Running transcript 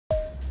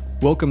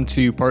Welcome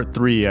to part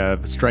 3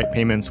 of Stripe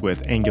payments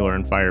with Angular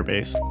and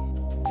Firebase.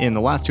 In the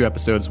last 2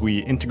 episodes, we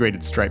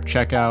integrated Stripe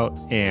checkout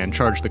and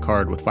charged the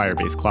card with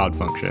Firebase Cloud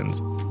Functions.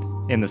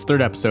 In this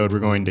 3rd episode, we're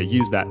going to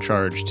use that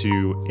charge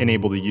to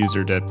enable the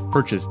user to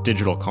purchase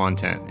digital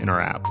content in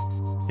our app.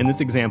 In this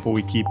example,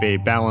 we keep a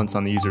balance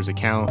on the user's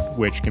account,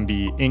 which can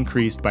be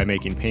increased by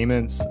making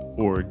payments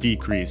or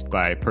decreased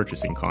by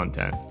purchasing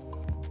content.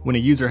 When a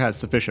user has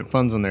sufficient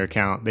funds on their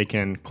account, they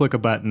can click a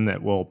button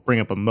that will bring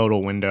up a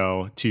modal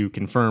window to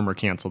confirm or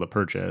cancel the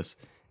purchase.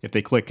 If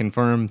they click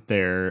confirm,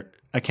 their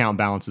account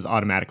balance is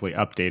automatically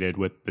updated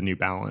with the new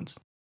balance.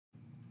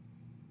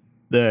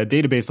 The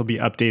database will be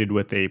updated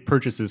with a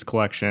purchases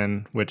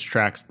collection, which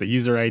tracks the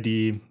user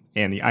ID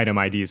and the item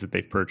IDs that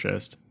they've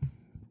purchased.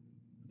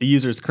 The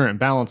user's current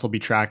balance will be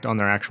tracked on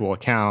their actual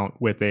account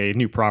with a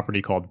new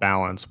property called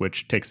balance,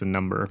 which takes a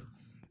number.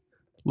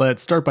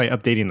 Let's start by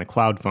updating the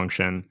cloud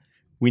function.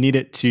 We need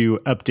it to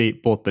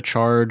update both the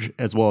charge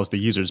as well as the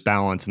user's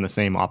balance in the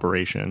same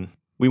operation.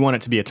 We want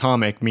it to be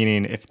atomic,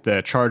 meaning if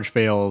the charge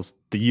fails,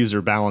 the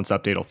user balance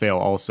update will fail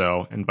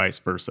also, and vice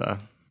versa.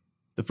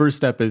 The first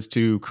step is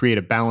to create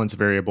a balance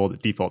variable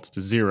that defaults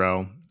to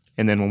 0,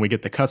 and then when we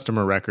get the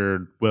customer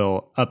record,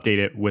 we'll update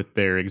it with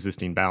their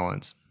existing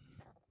balance.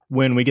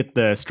 When we get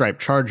the Stripe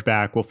charge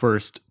back, we'll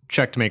first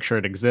check to make sure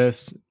it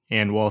exists,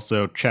 and we'll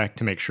also check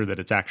to make sure that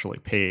it's actually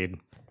paid.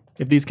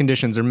 If these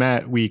conditions are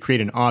met, we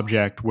create an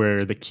object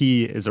where the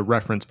key is a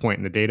reference point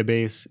in the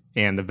database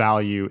and the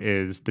value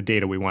is the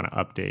data we want to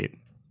update.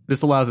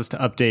 This allows us to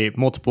update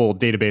multiple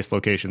database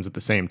locations at the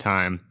same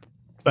time.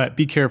 But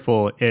be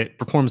careful, it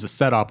performs a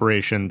set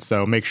operation,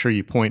 so make sure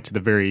you point to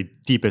the very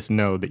deepest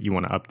node that you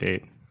want to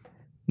update.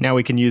 Now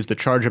we can use the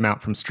charge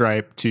amount from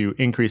Stripe to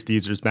increase the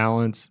user's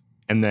balance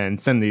and then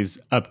send these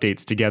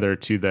updates together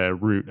to the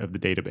root of the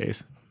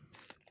database.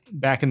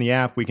 Back in the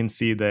app, we can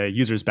see the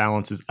user's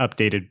balance is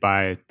updated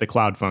by the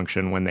cloud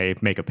function when they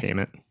make a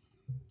payment.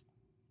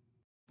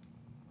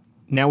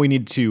 Now we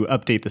need to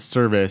update the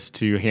service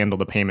to handle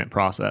the payment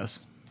process.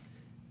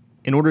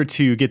 In order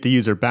to get the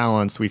user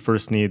balance, we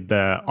first need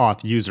the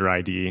auth user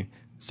ID.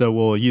 So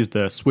we'll use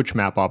the switch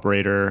map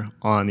operator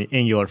on the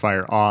Angular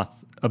Fire auth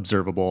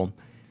observable.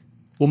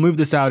 We'll move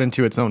this out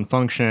into its own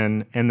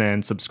function and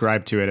then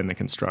subscribe to it in the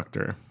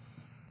constructor.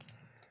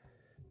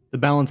 The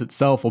balance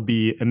itself will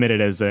be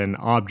emitted as an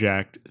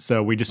object,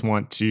 so we just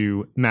want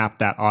to map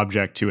that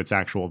object to its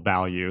actual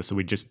value, so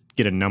we just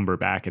get a number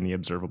back in the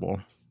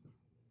observable.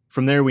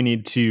 From there, we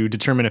need to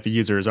determine if a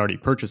user has already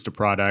purchased a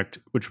product,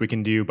 which we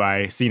can do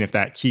by seeing if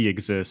that key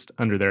exists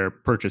under their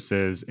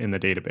purchases in the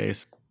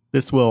database.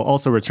 This will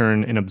also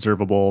return an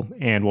observable,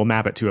 and we'll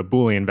map it to a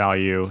Boolean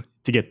value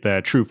to get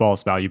the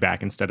true-false value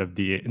back instead of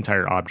the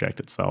entire object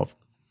itself.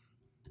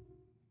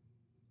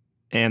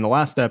 And the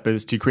last step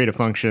is to create a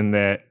function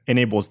that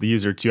enables the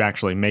user to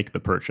actually make the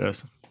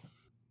purchase.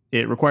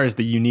 It requires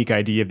the unique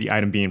ID of the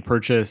item being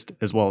purchased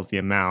as well as the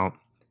amount,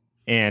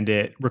 and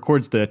it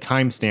records the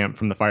timestamp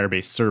from the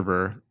Firebase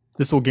server.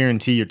 This will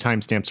guarantee your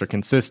timestamps are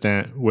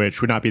consistent, which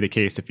would not be the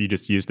case if you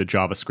just used the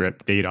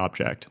JavaScript date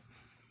object.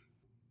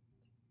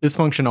 This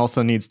function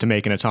also needs to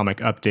make an atomic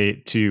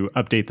update to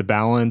update the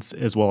balance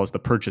as well as the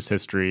purchase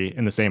history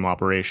in the same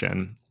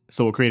operation.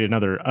 So we'll create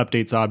another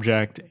updates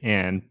object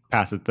and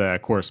pass it the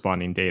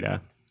corresponding data.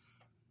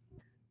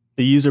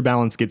 The user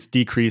balance gets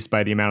decreased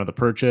by the amount of the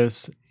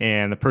purchase,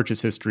 and the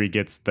purchase history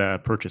gets the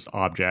purchase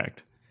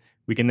object.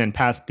 We can then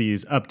pass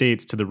these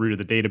updates to the root of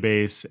the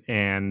database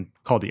and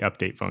call the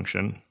update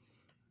function.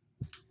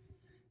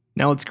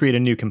 Now let's create a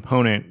new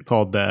component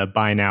called the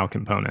buy now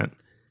component.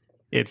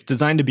 It's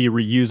designed to be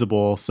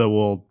reusable, so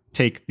we'll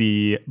take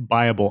the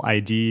buyable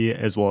ID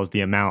as well as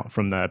the amount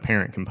from the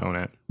parent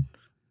component.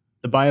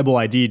 The buyable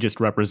ID just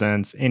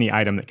represents any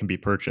item that can be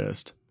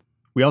purchased.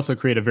 We also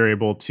create a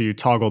variable to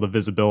toggle the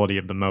visibility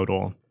of the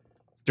modal.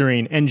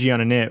 During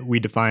ng-on-init, we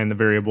define the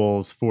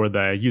variables for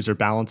the user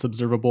balance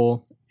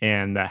observable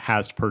and the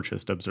has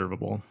purchased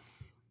observable.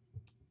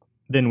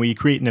 Then we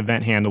create an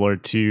event handler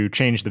to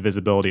change the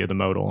visibility of the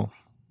modal.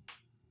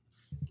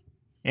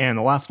 And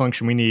the last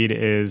function we need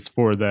is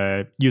for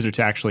the user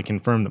to actually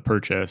confirm the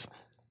purchase.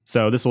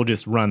 So this will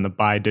just run the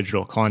buy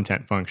digital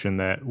content function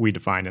that we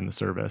defined in the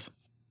service.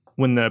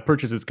 When the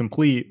purchase is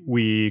complete,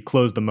 we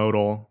close the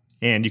modal,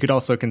 and you could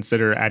also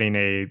consider adding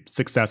a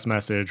success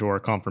message or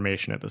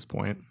confirmation at this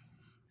point.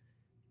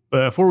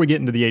 Before we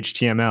get into the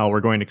HTML, we're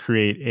going to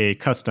create a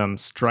custom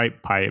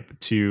Stripe pipe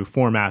to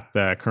format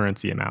the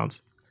currency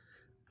amounts.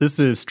 This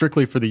is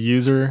strictly for the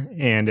user,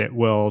 and it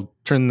will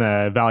turn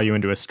the value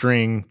into a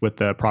string with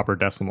the proper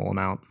decimal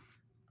amount.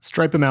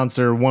 Stripe amounts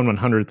are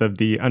 1/100th of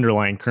the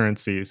underlying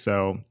currency,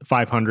 so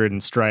 500 in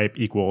Stripe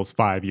equals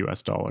 $5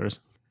 US.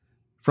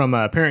 From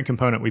a parent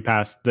component, we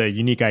pass the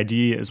unique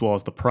ID as well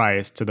as the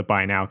price to the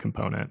buy now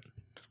component.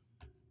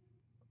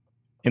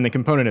 In the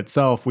component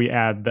itself, we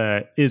add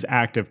the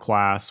isActive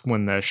class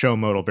when the show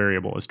modal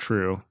variable is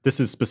true. This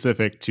is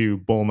specific to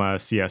Bulma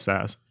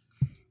CSS.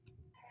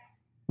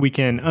 We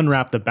can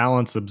unwrap the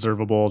balance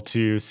observable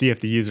to see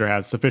if the user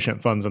has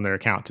sufficient funds on their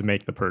account to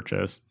make the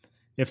purchase.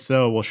 If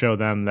so, we'll show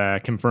them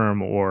the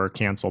confirm or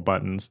cancel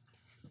buttons.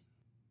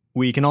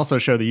 We can also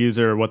show the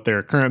user what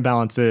their current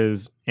balance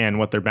is and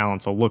what their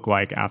balance will look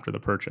like after the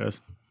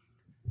purchase.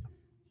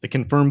 The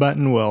confirm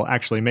button will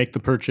actually make the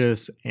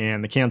purchase,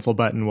 and the cancel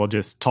button will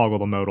just toggle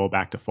the modal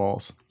back to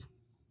false.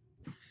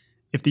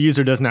 If the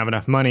user doesn't have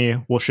enough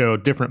money, we'll show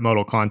different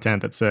modal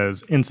content that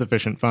says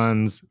insufficient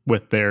funds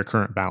with their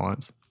current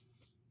balance.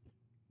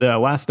 The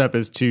last step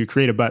is to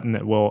create a button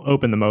that will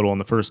open the modal in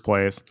the first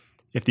place.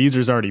 If the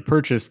user's already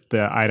purchased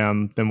the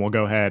item, then we'll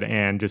go ahead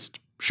and just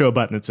show a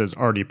button that says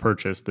already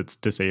purchased that's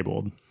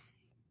disabled.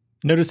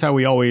 Notice how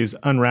we always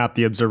unwrap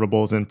the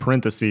observables in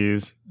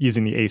parentheses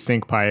using the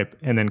async pipe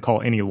and then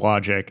call any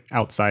logic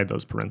outside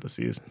those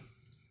parentheses.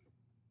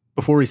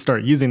 Before we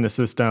start using the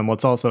system,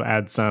 let's also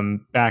add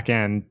some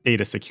back-end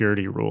data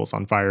security rules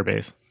on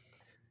Firebase.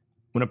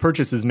 When a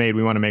purchase is made,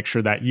 we want to make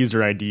sure that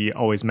user ID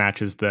always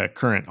matches the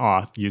current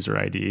auth user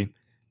ID.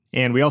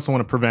 And we also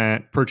want to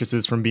prevent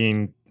purchases from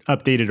being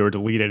updated or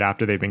deleted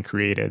after they've been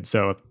created.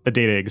 So if the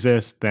data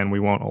exists, then we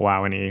won't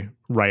allow any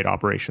write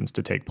operations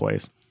to take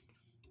place.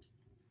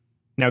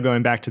 Now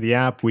going back to the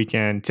app, we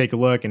can take a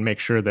look and make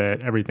sure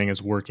that everything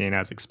is working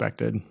as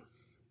expected.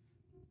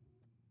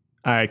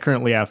 I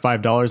currently have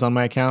 $5 on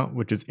my account,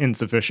 which is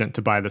insufficient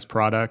to buy this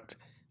product.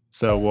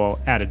 So we'll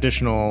add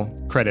additional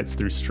credits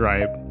through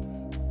Stripe,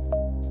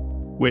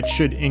 which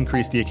should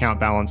increase the account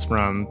balance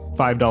from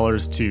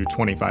 $5 to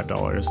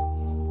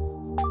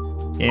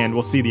 $25. And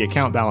we'll see the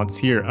account balance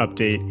here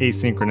update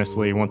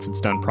asynchronously once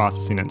it's done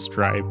processing in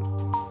Stripe.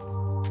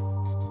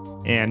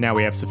 And now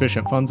we have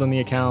sufficient funds on the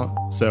account,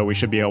 so we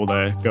should be able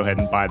to go ahead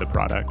and buy the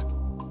product.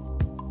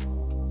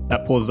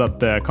 That pulls up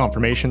the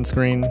confirmation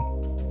screen.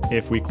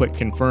 If we click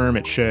confirm,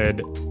 it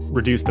should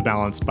reduce the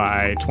balance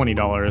by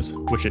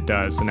 $20, which it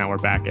does, so now we're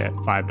back at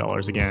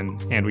 $5 again,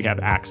 and we have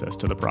access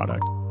to the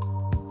product.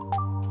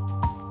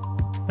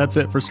 That's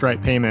it for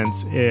Stripe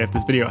payments. If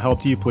this video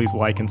helped you, please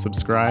like and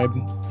subscribe.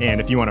 And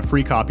if you want a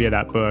free copy of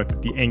that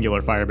book, The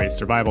Angular Firebase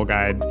Survival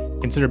Guide,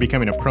 consider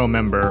becoming a pro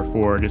member.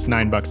 For just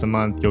 $9 a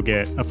month, you'll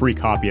get a free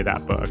copy of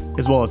that book,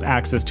 as well as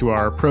access to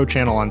our pro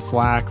channel on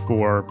Slack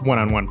for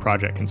one-on-one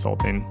project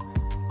consulting.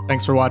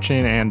 Thanks for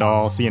watching, and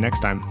I'll see you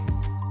next time.